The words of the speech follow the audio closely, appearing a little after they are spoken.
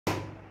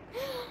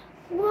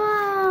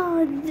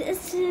Wow,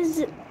 this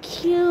is a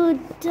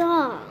cute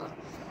doll.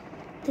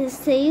 This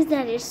says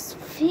that it's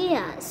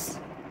Sophia's.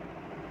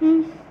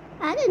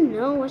 I don't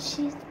know what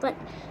but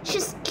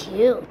she's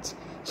cute.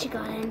 She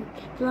got a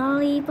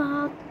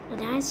lollipop,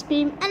 an ice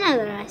cream,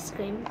 another ice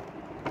cream.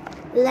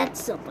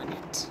 Let's open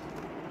it.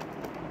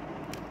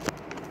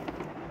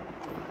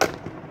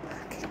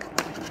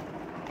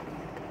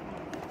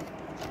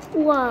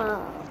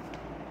 Wow.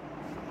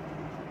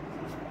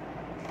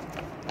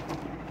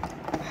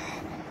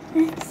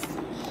 Let's see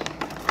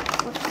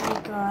what we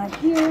got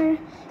here.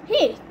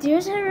 Hey,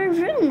 there's her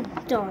room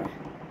door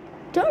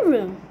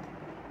room.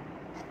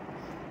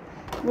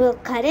 We'll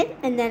cut it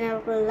and then I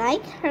will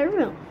like her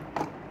room.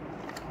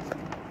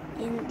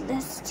 And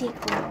let's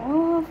take her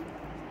off.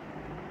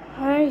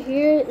 Her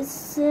hair is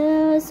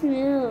so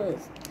smooth.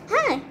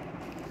 Hi,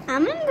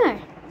 I'm Amber.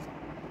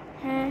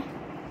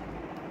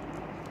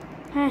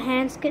 Her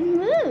hands can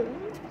move.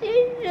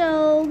 She's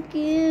so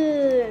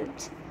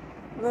cute.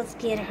 Let's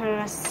get her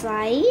a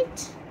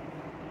side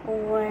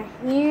over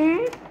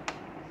here.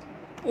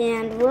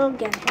 And we'll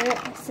get her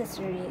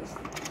accessories.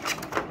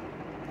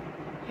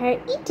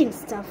 Her eating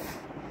stuff.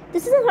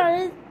 This is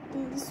her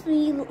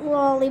sweet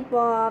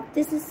lollipop.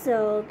 This is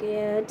so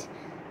good.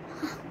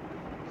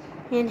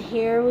 And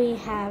here we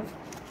have,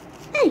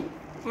 hey,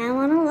 I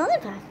want a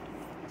lollipop.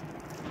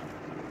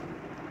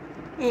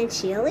 And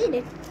she'll eat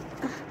it.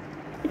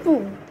 It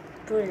won't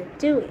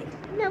do it.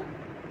 Nope.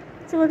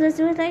 So we'll just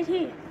do it right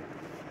here.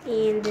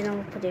 And then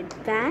I'll put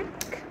it back.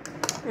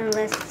 And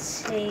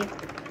let's take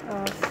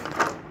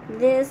off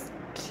this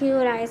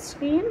cute ice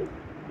cream.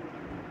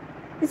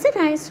 Is it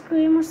ice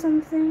cream or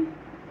something?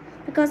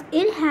 Because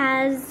it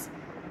has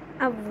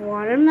a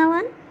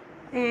watermelon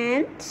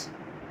and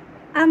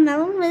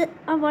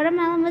a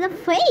watermelon with a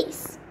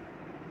face.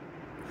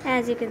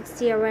 As you can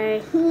see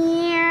right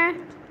here.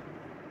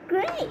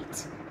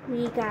 Great.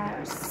 We got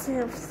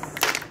ourselves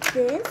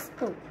this.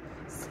 Oh,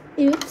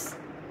 oops.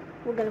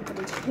 We're gonna put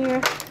it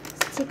here.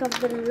 Let's take off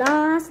the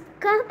last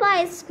cup of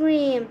ice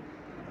cream.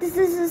 This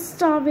is a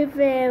strawberry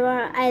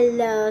flavor. I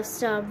love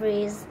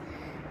strawberries.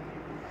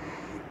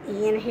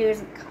 And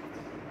here's a cup.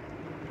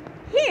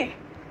 Here.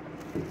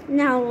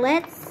 Now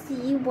let's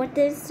see what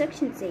the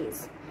instruction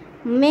says.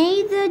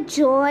 May the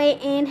joy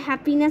and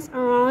happiness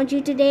around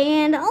you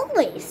today and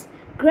always.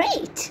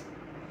 Great.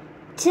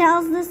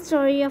 Tells the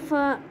story of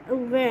a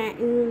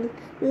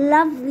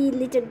lovely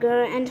little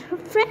girl and her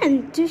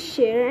friend to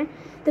share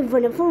the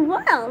wonderful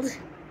world.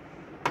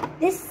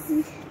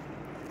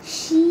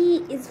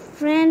 She is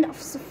friend of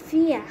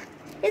Sophia.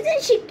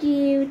 Isn't she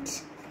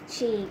cute?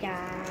 She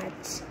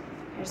got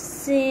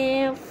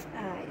herself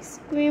ice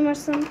cream or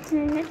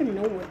something. I don't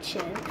know which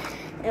is.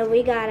 And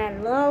we got a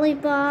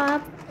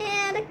lollipop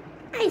and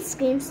ice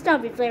cream,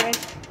 strawberry flavor.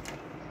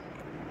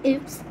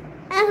 Oops,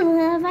 I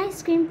love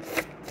ice cream.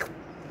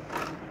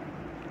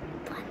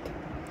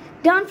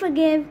 Don't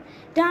forget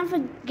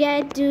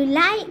to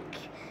like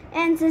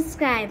and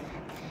subscribe.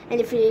 And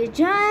if you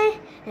enjoy,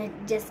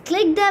 just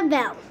click the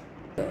bell.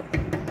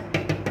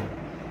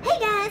 Hey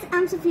guys,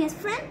 I'm Sophia's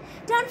friend.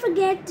 Don't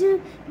forget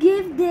to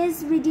give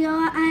this video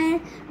a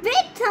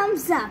big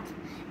thumbs up.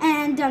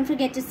 And don't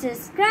forget to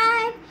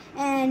subscribe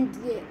and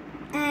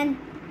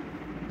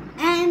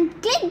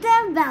click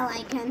the bell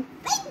icon.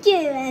 Thank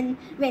you and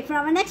wait for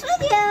our next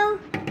video.